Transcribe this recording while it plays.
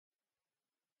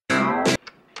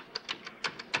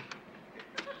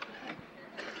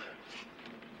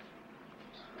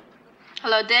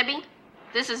Hello, Debbie.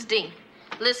 This is Dee.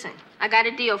 Listen, I got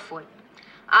a deal for you.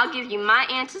 I'll give you my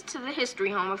answers to the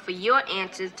history homework for your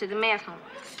answers to the math homework.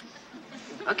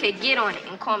 Okay, get on it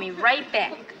and call me right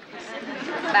back.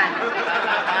 Bye.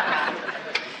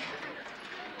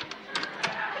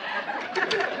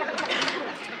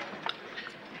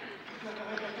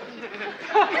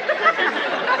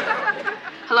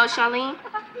 Hello, Charlene?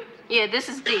 Yeah, this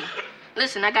is Dee.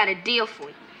 Listen, I got a deal for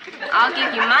you. I'll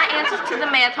give you my answers to the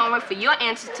math homework for your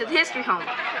answers to the history homework.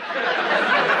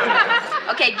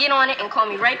 Okay, get on it and call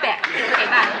me right back. Okay,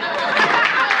 bye.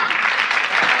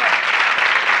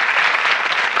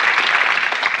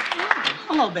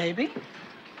 Hello, baby.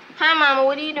 Hi, Mama.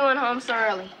 What are you doing home so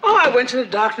early? Oh, I went to the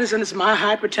doctor's and it's my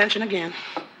hypertension again.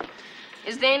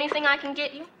 Is there anything I can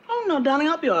get you? Oh, no, darling,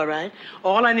 I'll be all right.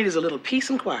 All I need is a little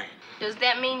peace and quiet. Does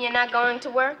that mean you're not going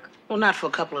to work? Well, not for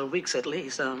a couple of weeks at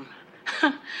least.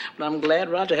 But I'm glad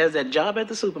Roger has that job at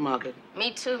the supermarket.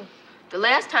 Me too. The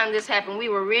last time this happened, we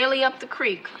were really up the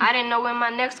creek. I didn't know where my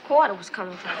next quarter was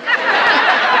coming from.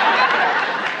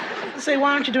 Say,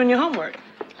 why aren't you doing your homework?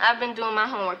 I've been doing my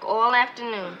homework all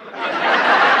afternoon. Well,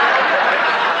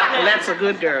 that's a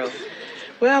good girl.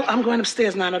 Well, I'm going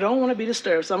upstairs now, and I don't want to be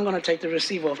disturbed, so I'm going to take the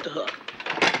receiver off the hook.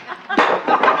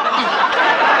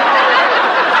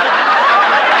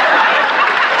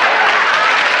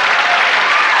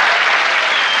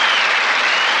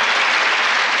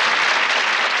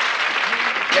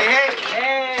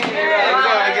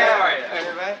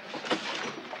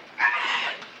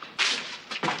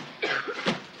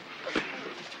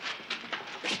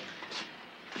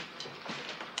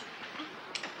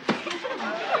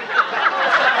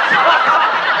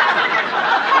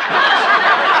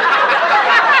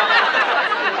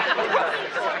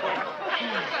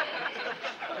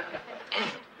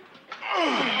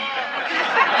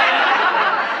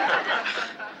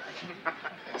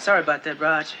 Sorry about that,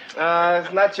 Raj.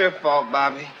 It's not your fault,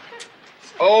 Bobby.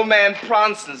 It's old man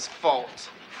Pronson's fault.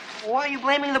 Why are you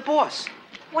blaming the boss?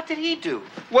 What did he do?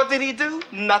 What did he do?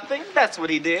 Nothing. That's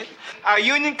what he did. Our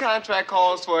union contract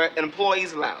calls for an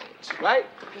employee's lounge, right?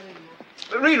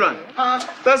 Rerun.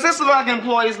 Does this look like an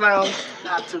employee's lounge?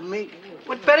 Not to me.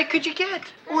 What better could you get?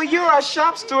 Well, you're our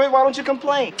shop steward. Why don't you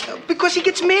complain? Because he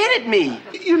gets mad at me.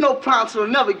 You know Pronson will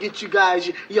never get you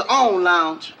guys your own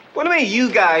lounge. What do you mean, you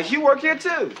guys? You work here,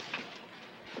 too.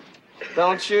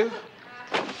 Don't you?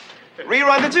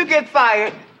 Rerun, did you get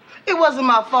fired? It wasn't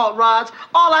my fault, Raj.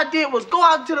 All I did was go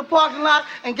out to the parking lot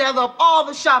and gather up all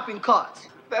the shopping carts.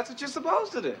 That's what you're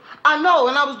supposed to do. I know,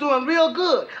 and I was doing real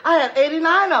good. I had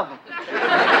 89 of them. 89?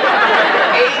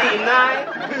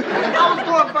 I was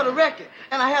going for the record,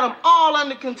 and I had them all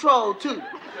under control, too.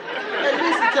 At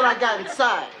least until I got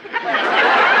inside.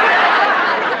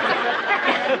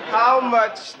 How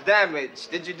much damage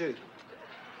did you do?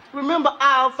 Remember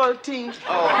aisle 13?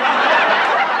 Oh.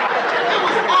 It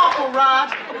was awful,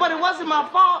 Raj, but it wasn't my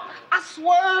fault. I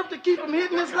swerved to keep from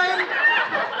hitting this lady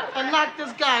and knocked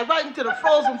this guy right into the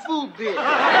frozen food bin.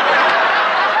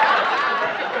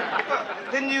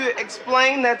 Didn't you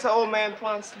explain that to old man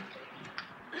Pronson?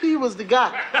 He was the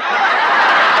guy.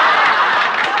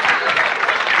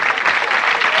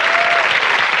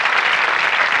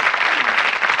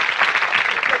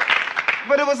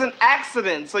 But it was an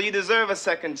accident, so you deserve a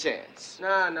second chance.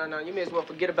 No. You may as well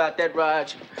forget about that,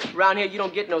 Raj. Around here, you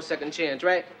don't get no second chance,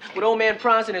 right? With old man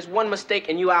Pronson, it's one mistake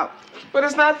and you out. But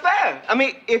it's not fair. I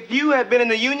mean, if you had been in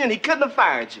the union, he couldn't have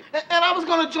fired you. And I was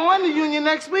going to join the union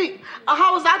next week.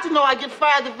 How was I to know I'd get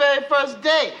fired the very first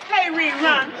day? Hey,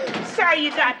 Rerun. Sorry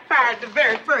you got fired the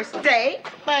very first day.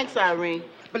 Thanks, Irene.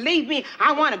 Believe me,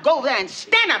 I want to go there and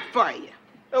stand up for you.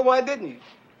 Well, why didn't you?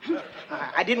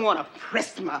 I didn't want to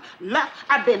press my luck.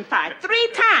 I've been fired 3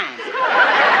 times. Then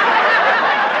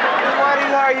why did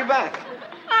he hire you back?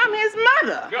 I'm his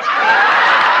mother.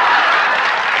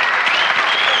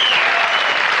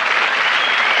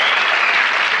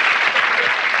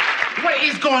 What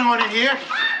is going on in here?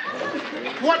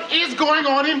 What is going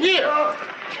on in here?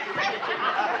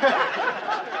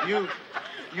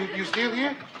 You still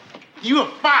here? You are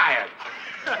fired.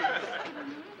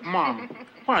 Mom,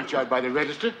 why aren't you out by the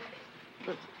register?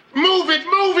 Move it!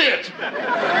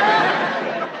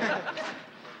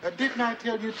 Didn't I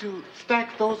tell you to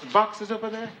stack those boxes over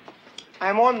there?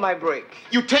 I'm on my break.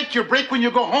 You take your break when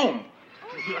you go home.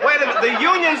 Wait a minute, the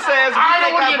union says I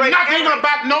don't want to hear nothing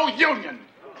about no union.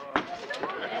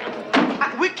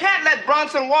 We can't let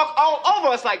Bronson walk all over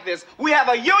us like this. We have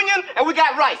a union and we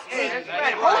got rights.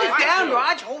 Right, hold it down,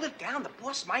 Raj. Hold it down. The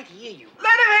boss might hear you.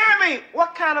 Let him hear me.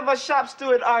 What kind of a shop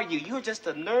steward are you? You're just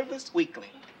a nervous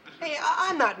weakling. Hey,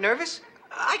 I'm not nervous.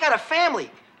 I got a family.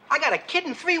 I got a kid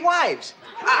and 3 wives.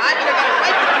 I got a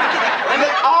right to And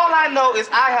then all I know is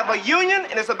I have a union,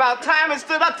 and it's about time it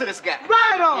stood up to this guy.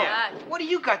 Right on. Yeah. What do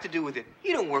you got to do with it?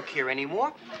 You don't work here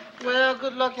anymore. Well,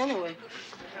 good luck anyway.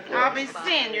 I'll be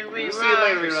seeing you, Rerun. See you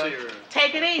later, Rerun.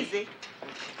 Take it easy.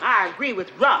 I agree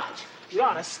with Raj. You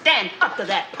ought to stand up to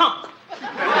that punk.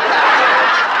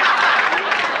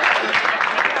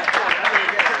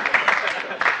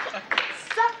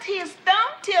 Sucked his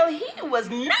thumb till he was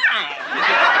 9.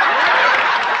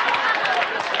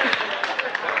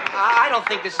 I don't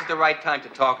think this is the right time to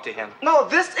talk to him. No,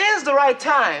 this is the right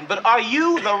time, but are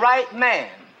you the right man?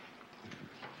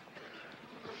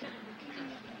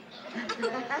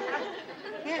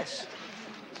 Yes.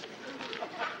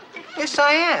 Yes,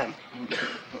 I am.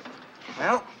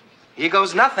 Well, here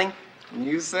goes nothing.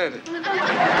 You said it.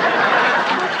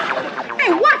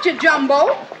 Hey, watch it,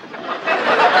 Jumbo.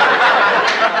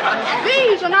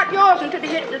 These are not yours until they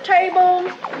hit the table,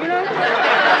 you know?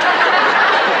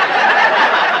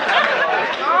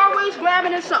 Always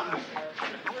grabbing at something.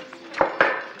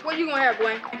 What you gonna have,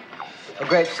 Dwayne? A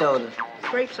grape soda.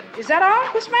 Grape soda. Is that all?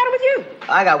 What's the matter with you?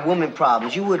 I got woman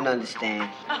problems. You wouldn't understand.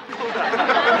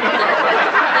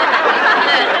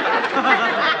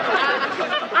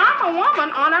 I'm a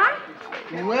woman, aren't I?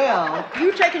 Well,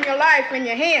 You taking your life in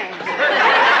your hands.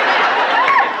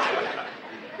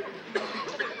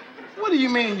 what do you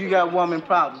mean you got woman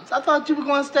problems? I thought you were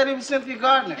going steady with Cynthia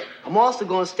Gardner. I'm also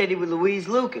going steady with Louise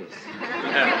Lucas.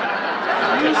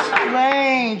 You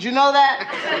strange. You know that?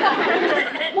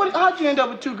 How'd you end up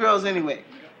with 2 girls anyway?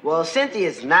 Well,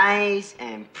 Cynthia's nice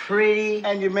and pretty.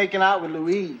 And you're making out with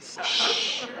Louise.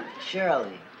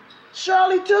 Shirley.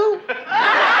 Shirley, too?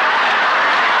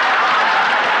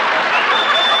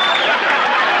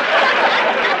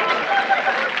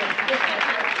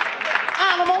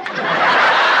 Animal.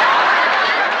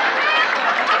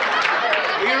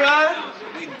 Rerun,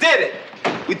 we did it.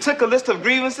 We took a list of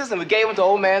grievances and we gave them to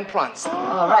old man Prunson.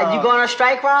 All right, you going on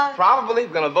strike, Ron? Probably.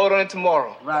 We're gonna vote on it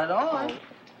tomorrow. Right on.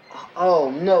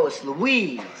 Oh, no, it's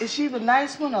Louise. Is she the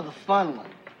nice one or the fun one?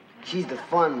 She's the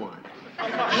fun one.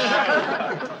 Can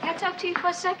I talk to you for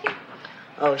a second?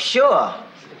 Oh, sure.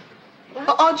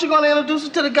 Aren't you going to introduce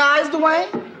her to the guys,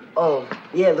 Dwayne? Oh,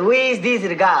 yeah, Louise, these are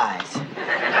the guys.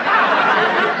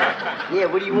 Yeah,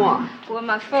 what do you want? Well,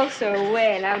 my folks are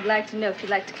away, and I would like to know if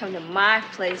you'd like to come to my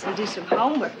place and do some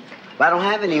homework. I don't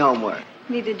have any homework.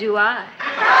 Neither do I.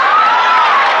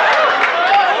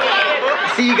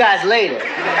 See you guys later.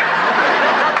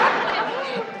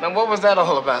 Now, what was that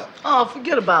all about? Oh,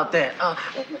 forget about that.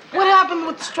 What happened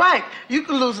with the strike? You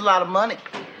could lose a lot of money.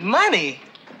 Money?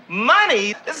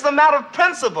 Money? This is a matter of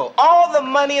principle. All the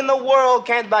money in the world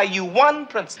can't buy you one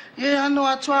principle. Yeah, I know.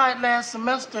 I tried last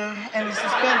semester, and he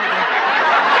suspended me.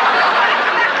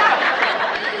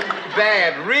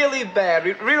 Bad, really bad.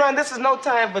 Rerun, this is no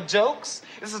time for jokes.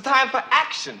 This is time for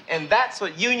action, and that's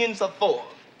what unions are for.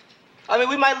 I mean,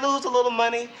 we might lose a little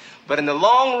money, but in the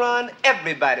long run,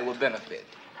 everybody will benefit.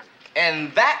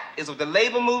 And that is what the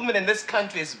labor movement in this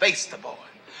country is based upon.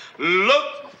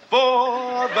 Look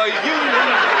for the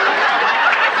union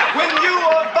when you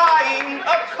are buying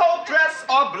a coat, dress,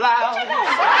 or blouse.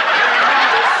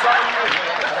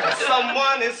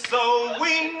 Someone is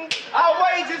sewing, our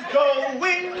wages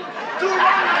going to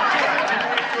run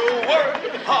to work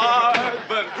hard,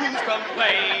 but who's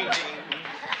complaining?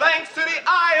 Thanks to the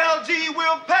ILG,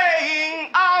 we're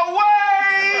paying our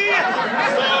way.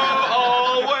 So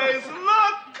always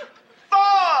look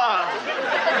for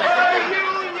the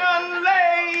union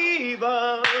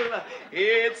label.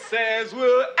 It says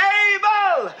we're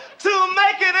able to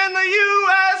make it in the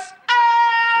USA.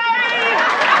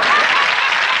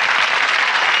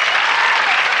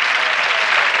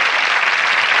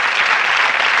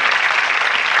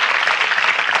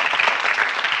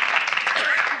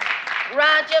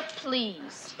 Roger,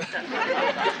 please.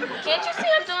 Can't you see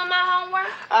I'm doing my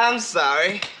homework? I'm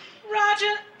sorry.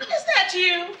 Roger, is that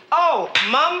you? Oh,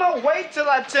 Mama, wait till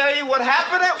I tell you what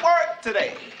happened at work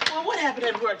today. Well, what happened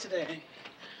at work today?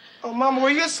 Oh, Mama, were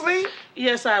you asleep?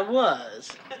 Yes, I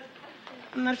was.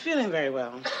 I'm not feeling very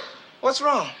well. What's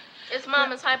wrong? It's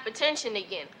Mama's hypertension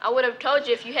again. I would have told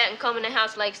you if you hadn't come in the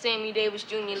house like Sammy Davis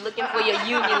Jr. looking for your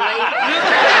union label.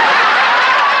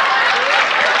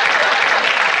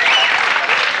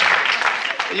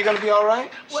 Are you gonna be all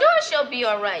right? Sure, she'll be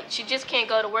all right. She just can't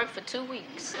go to work for 2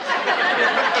 weeks.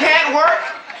 Can't work?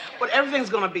 But everything's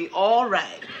gonna be all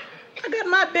right. I got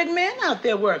my big man out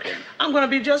there working. I'm gonna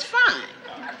be just fine.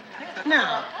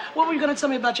 Now, what were you gonna tell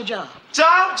me about your job?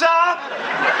 Job.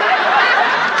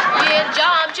 Yeah,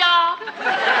 job.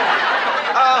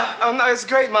 Oh, no, it's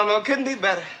great, Mama. It couldn't be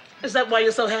better. Is that why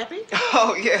you're so happy?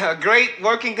 Oh, yeah. Great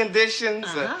working conditions.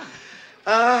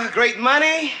 Great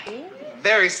money.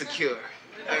 Very secure.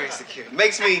 Very secure.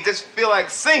 Makes me just feel like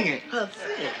singing.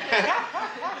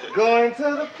 Going to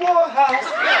the poorhouse.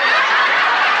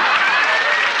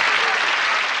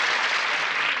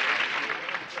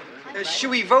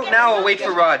 Should we vote now or wait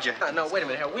for Roger? No, wait a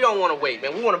minute. We don't want to wait,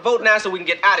 man. We want to vote now so we can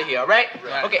get out of here, all right?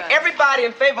 Okay, everybody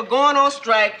in favor of going on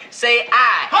strike, say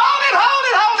aye. Hold it.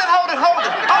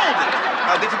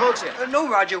 Did you vote yet? No,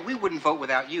 Roger, we wouldn't vote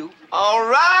without you. All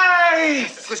right.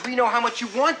 Because we know how much you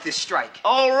want this strike.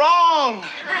 All wrong.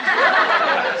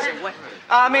 Say what?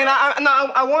 I mean,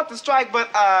 I want the strike, but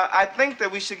I think that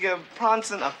we should give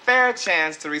Bronson a fair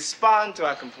chance to respond to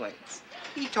our complaints.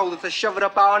 He told us to shove it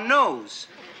up our nose.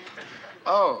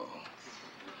 Oh.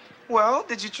 Well,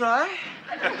 did you try?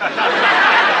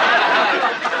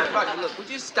 Roger, look, would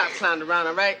you stop clowning around,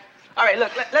 all right? All right,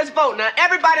 look, let's vote now.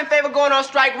 Everybody in favor of going on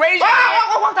strike, raise your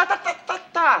hand.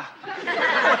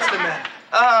 What's the matter?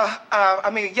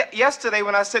 Yesterday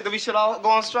when I said that we should all go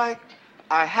on strike,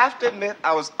 I have to admit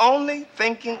I was only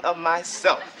thinking of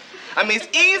myself. I mean, it's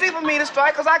easy for me to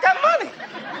strike because I got money.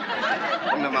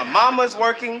 You know, my mama's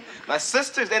working, my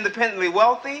sister's independently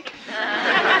wealthy,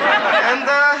 and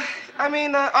I'm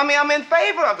in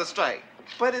favor of the strike,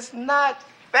 but it's not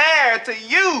fair to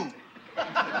you.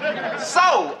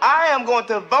 So I am going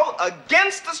to vote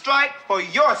against the strike for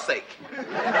your sake.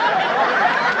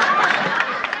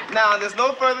 Now, there's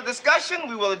no further discussion.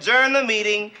 We will adjourn the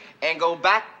meeting and go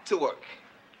back to work.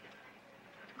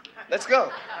 Let's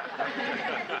go.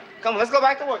 Come on, let's go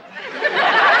back to work.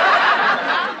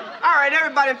 All right,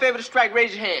 everybody in favor of the strike,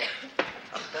 raise your hand.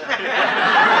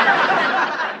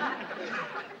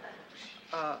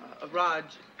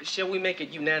 Raj, shall we make it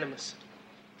unanimous?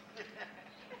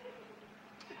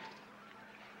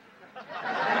 All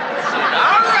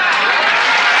right!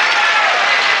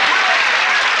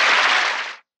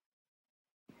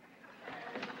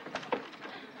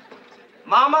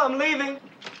 Mama, I'm leaving.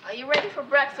 Are you ready for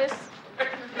breakfast?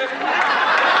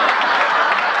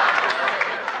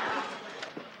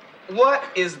 What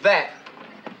is that?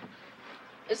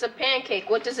 It's a pancake.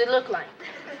 What does it look like?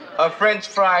 A French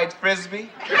fried frisbee?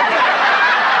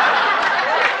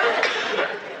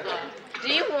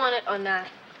 Do you want it or not?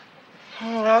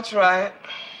 Oh, I'll try it.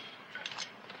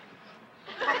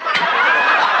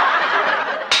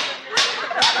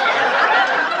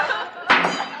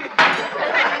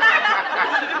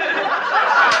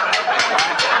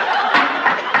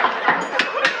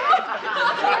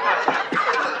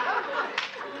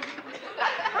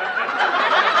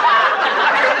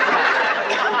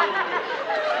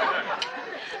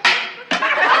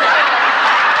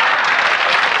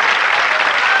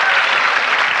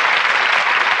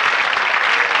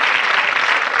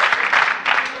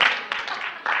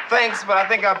 Thanks, but I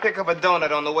think I'll pick up a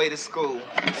donut on the way to school.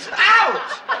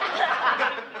 Ouch!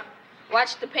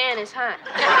 Watch the pan, it's hot.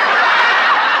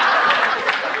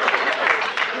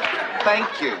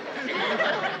 Thank you.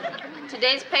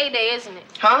 Today's payday, isn't it?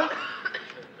 Huh?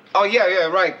 Oh, yeah,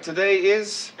 right. Today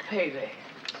is payday.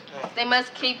 They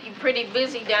must keep you pretty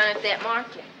busy down at that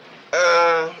market.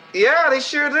 Yeah, they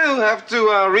sure do. Have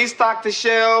to restock the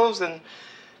shelves and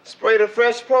spray the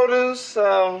fresh produce,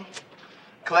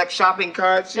 collect shopping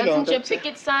carts, you know. Doesn't your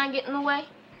picket sign get in the way?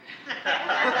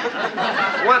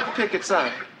 What picket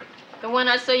sign? The one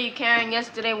I saw you carrying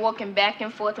yesterday, walking back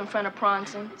and forth in front of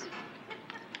Pronson's.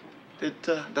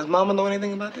 Does Mama know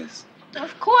anything about this?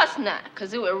 Of course not,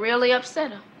 because it would really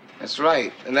upset her. That's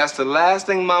right. And that's the last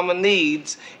thing Mama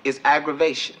needs is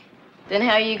aggravation. Then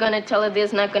how are you going to tell her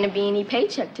there's not going to be any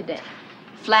paycheck today?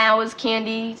 Flowers,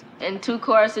 candies, and 2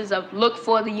 choruses of Look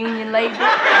for the Union Labor?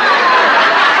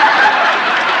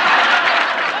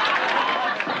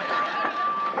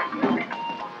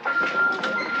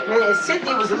 Man, if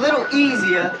Cynthia was a little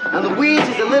easier and Louise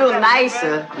was a little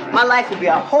nicer, my life would be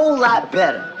a whole lot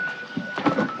better.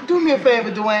 Do me a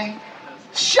favor, Dwayne.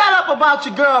 Shut up about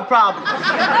your girl problems.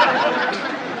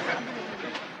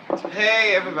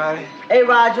 Hey, everybody. Hey,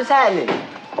 Raj, what's happening?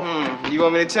 You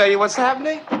want me to tell you what's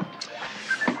happening?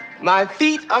 My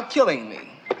feet are killing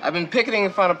me. I've been picketing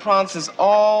in front of Pronson's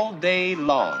all day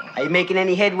long. Are you making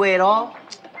any headway at all?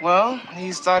 Well,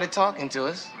 he started talking to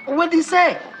us. What'd he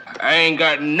say? I ain't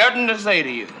got nothing to say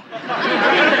to you.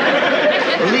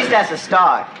 At least that's a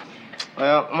start.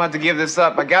 Well, I'm about to give this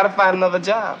up. I gotta find another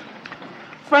job.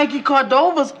 Frankie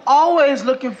Cordova's always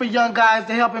looking for young guys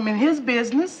to help him in his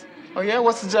business. Oh, yeah?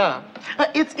 What's the job?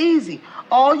 It's easy.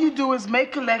 All you do is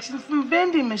make collections from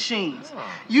vending machines.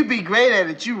 You be great at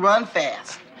it. You run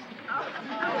fast.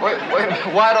 Wait,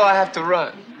 why do I have to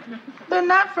run? They're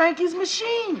not Frankie's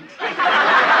machines. I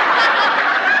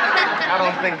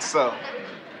don't think so.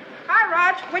 Hi,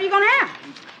 Raj. What are you gonna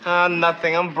have?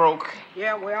 Nothing. I'm broke.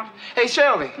 Yeah, well. Hey,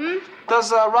 Shirley.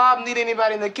 Does Rob need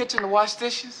anybody in the kitchen to wash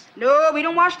dishes? No, we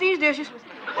don't wash these dishes.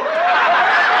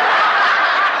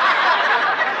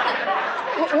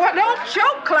 What? Don't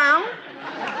choke, clown.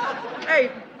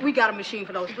 Hey, we got a machine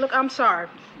for those. Look, I'm sorry.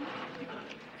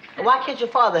 Why can't your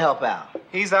father help out?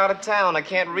 He's out of town. I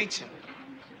can't reach him.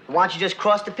 Why don't you just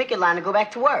cross the picket line and go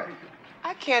back to work?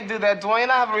 I can't do that, Dwayne.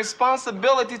 I have a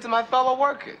responsibility to my fellow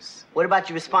workers. What about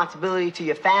your responsibility to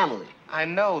your family? I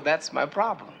know. That's my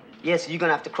problem. Yes, you're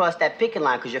gonna have to cross that picket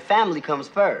line because your family comes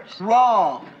first.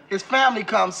 Wrong. His family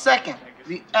comes second.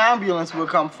 The ambulance will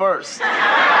come first.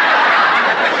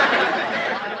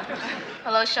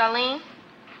 Hello, Charlene.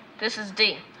 This is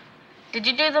D. Did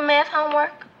you do the math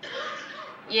homework?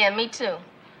 Yeah, me too.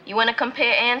 You want to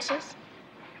compare answers?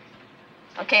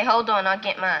 Okay, hold on. I'll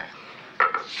get mine.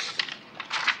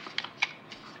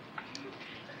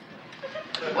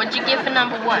 What'd you get for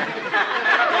number 1?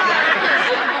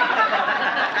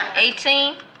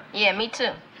 18? Yeah, me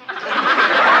too.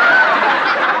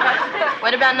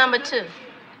 What about number 2?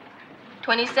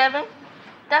 27?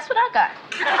 That's what I got.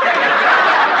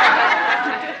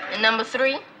 And number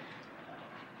 3?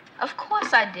 Of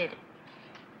course I did it.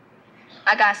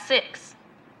 I got 6.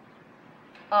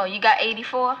 Oh, you got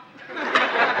 84?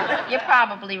 You're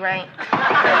probably right.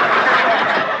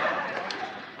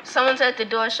 Someone's at the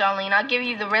door, Charlene. I'll give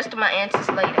you the rest of my answers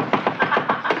later.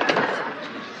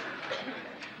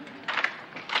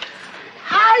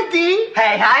 Hi, D.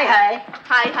 Hey, hi.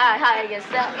 Hi,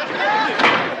 yourself.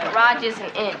 Raj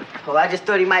isn't in. Oh, I just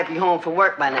thought he might be home from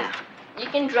work by now. You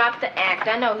can drop the act.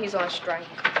 I know he's on strike.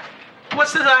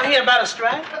 What's this I hear about a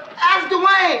strike? Ask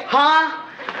Dwayne. Huh?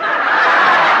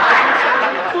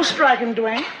 Who's striking,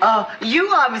 Dwayne? You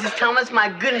are, Mrs. Thomas. My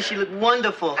goodness, you look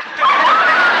wonderful.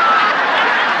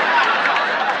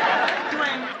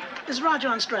 Dwayne, is Roger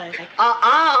on strike?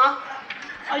 Uh-uh.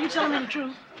 Are you telling me the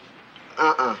truth?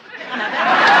 Uh-uh.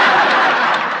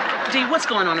 D, what's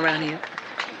going on around here?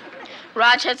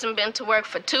 Raj hasn't been to work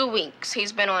for 2 weeks.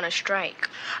 He's been on a strike.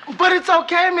 But it's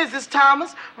okay, Mrs.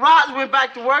 Thomas. Raj went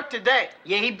back to work today.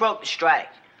 Yeah, he broke the strike.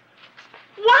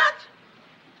 What?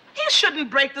 He shouldn't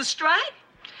break the strike.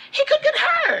 He could get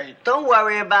hurt. Don't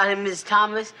worry about him, Mrs.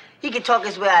 Thomas. He can talk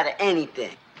his way out of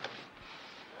anything.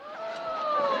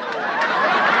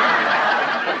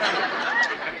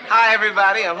 Hi,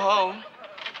 everybody. I'm home.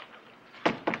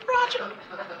 Roger.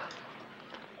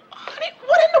 Honey,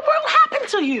 what in the world happened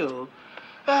to you?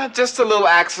 Just a little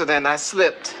accident. I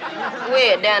slipped.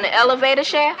 Where? Down the elevator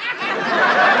shaft?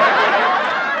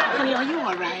 Honey, are you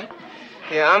all right?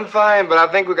 Yeah, I'm fine, but I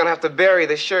think we're gonna have to bury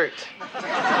the shirt.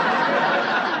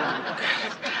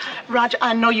 Roger,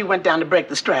 I know you went down to break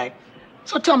the strike.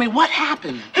 So tell me, what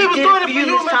happened? He was doing it for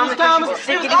you, Mrs. Thomas.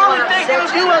 He was only thinking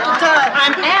of you at the time.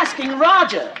 I'm asking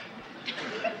Roger.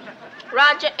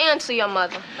 Roger, answer your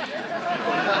mother.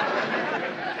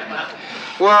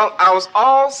 Well, I was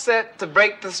all set to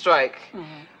break the strike.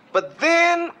 But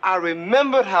then I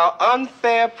remembered how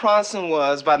unfair Bronson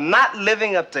was by not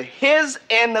living up to his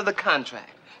end of the contract.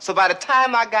 So by the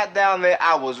time I got down there,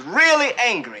 I was really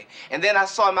angry. And then I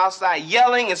saw him outside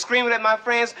yelling and screaming at my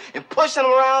friends and pushing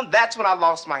them around. That's when I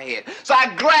lost my head. So I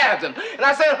grabbed him and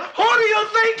I said, "Who do you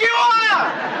think you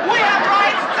are? We have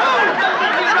rights too."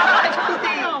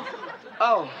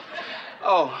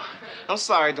 Oh, I'm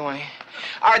sorry, Dwayne.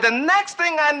 All right, the next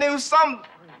thing I knew, some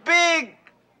big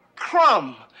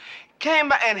crumb came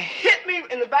by and hit me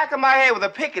in the back of my head with a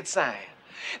picket sign.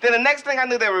 Then the next thing I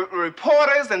knew, there were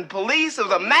reporters and police. It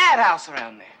was a madhouse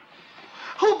around there.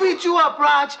 Who beat you up,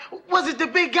 Raj? Was it the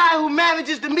big guy who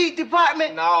manages the meat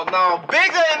department? No,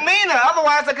 bigger and meaner.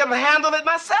 Otherwise, I could have handled it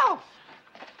myself.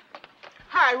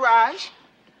 Hi, Raj.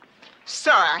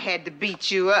 Sorry I had to beat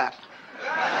you up.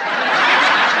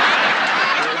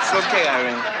 It's okay,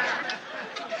 Irene.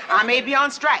 I may be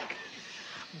on strike,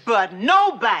 but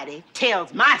nobody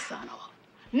tells my son off.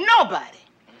 Nobody,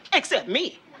 except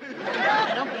me.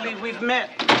 I don't believe we've met.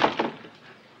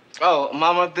 Oh,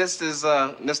 Mama, this is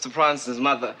Mr. Bronson's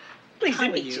mother. Pleased to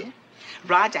meet you.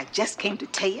 Raj, I just came to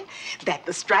tell you that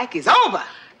the strike is over.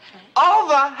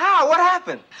 Over? How? What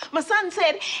happened? My son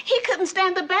said he couldn't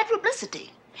stand the bad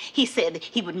publicity. He said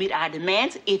he would meet our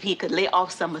demands if he could lay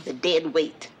off some of the dead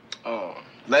weight. Oh,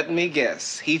 let me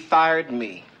guess. He fired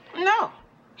me. No,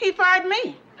 he fired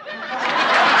me.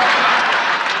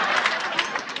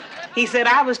 He said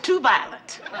I was too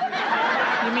violent.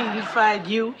 You mean he fired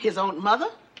you, his own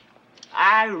mother?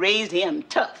 I raised him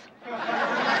tough.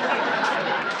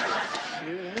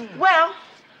 Well,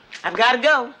 I've got to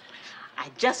go. I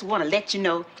just want to let you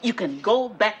know you can go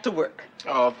back to work.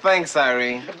 Oh, thanks,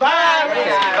 Irene. Bye. Okay,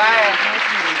 bye.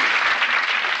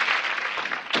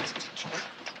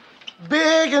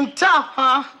 Big and tough,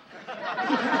 huh?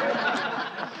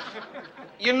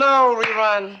 You know,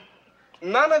 Rerun,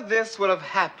 none of this would have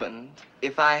happened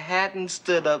if I hadn't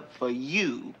stood up for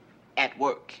you at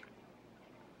work.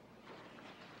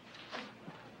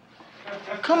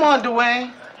 Come on,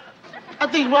 Dwayne. I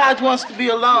think Raj wants to be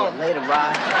alone. Yeah, later,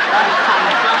 Raj.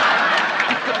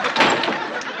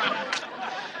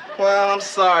 Well, I'm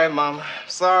sorry, Mom.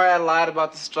 Sorry I lied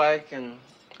about the strike, and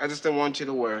I just didn't want you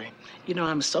to worry. You know,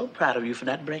 I'm so proud of you for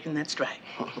not breaking that strike.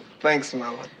 Thanks,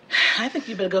 Mama. I think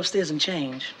you better go upstairs and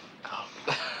change. Oh.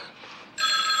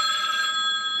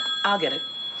 I'll get it.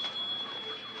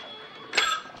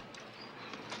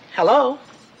 Hello?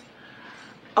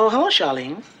 Oh, hello,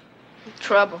 Charlene.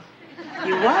 Trouble.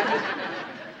 You what?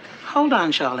 Hold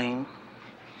on, Charlene.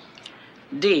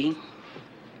 Dee,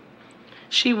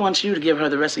 she wants you to give her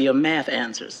the rest of your math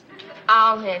answers.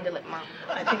 I'll handle it, Mom.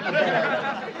 I think you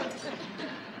better.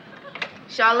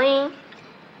 Charlene,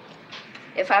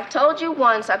 if I've told you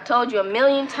once, I've told you a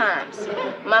million times.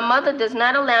 My mother does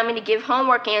not allow me to give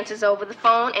homework answers over the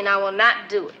phone, and I will not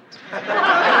do it.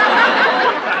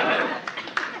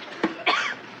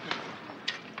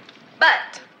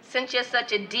 But since you're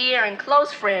such a dear and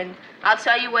close friend, I'll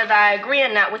tell you whether I agree or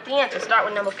not with the answer. Start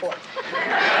with number 4.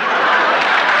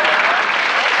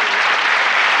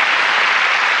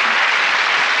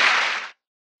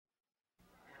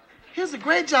 Here's a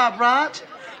great job, Raj.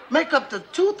 Make up to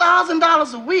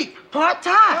 $2,000 a week,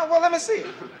 part-time. Oh, well, let me see.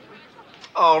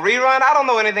 Oh, Rerun, I don't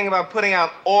know anything about putting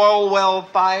out oil well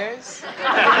fires.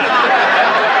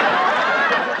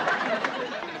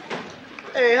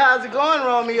 Hey, how's it going,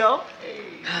 Romeo?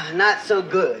 Not so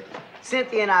good.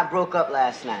 Cynthia and I broke up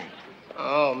last night.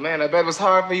 Oh, man, I bet it was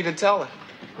hard for you to tell her.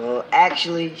 Well,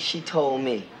 actually, she told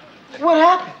me. What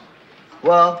happened?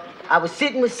 Well, I was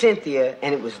sitting with Cynthia,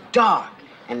 and it was dark,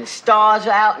 and the stars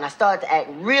were out, and I started to act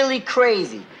really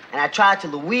crazy, and I tried to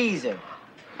Louise her.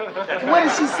 What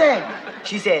did she say?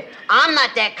 She said, I'm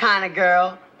not that kind of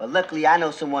girl, but luckily I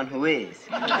know someone who is.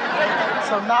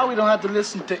 So now we don't have to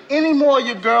listen to any more of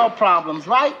your girl problems,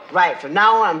 right? Right, from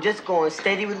now on, I'm just going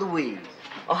steady with Louise.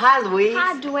 Oh, hi, Louise.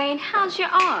 Hi, Dwayne. How's your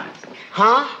aunt?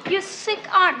 Huh? Your sick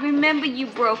aunt. Remember you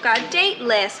broke our date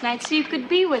last night so you could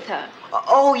be with her.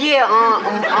 Oh, yeah,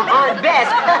 Aunt Bess.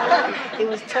 It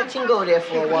was touch and go there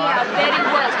for a while. Yeah, I bet it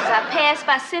was, because I passed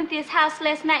by Cynthia's house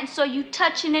last night and saw you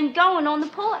touching and going on the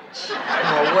porch.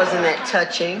 Oh, wasn't that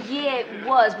touching? Yeah, it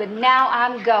was, but now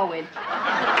I'm going.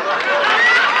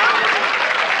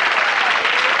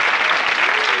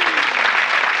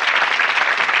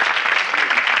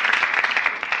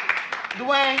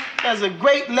 Dwayne, there's a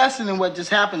great lesson in what just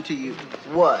happened to you.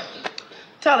 What?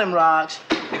 Tell him, Raj.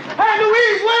 Hey,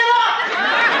 Louise, wait up!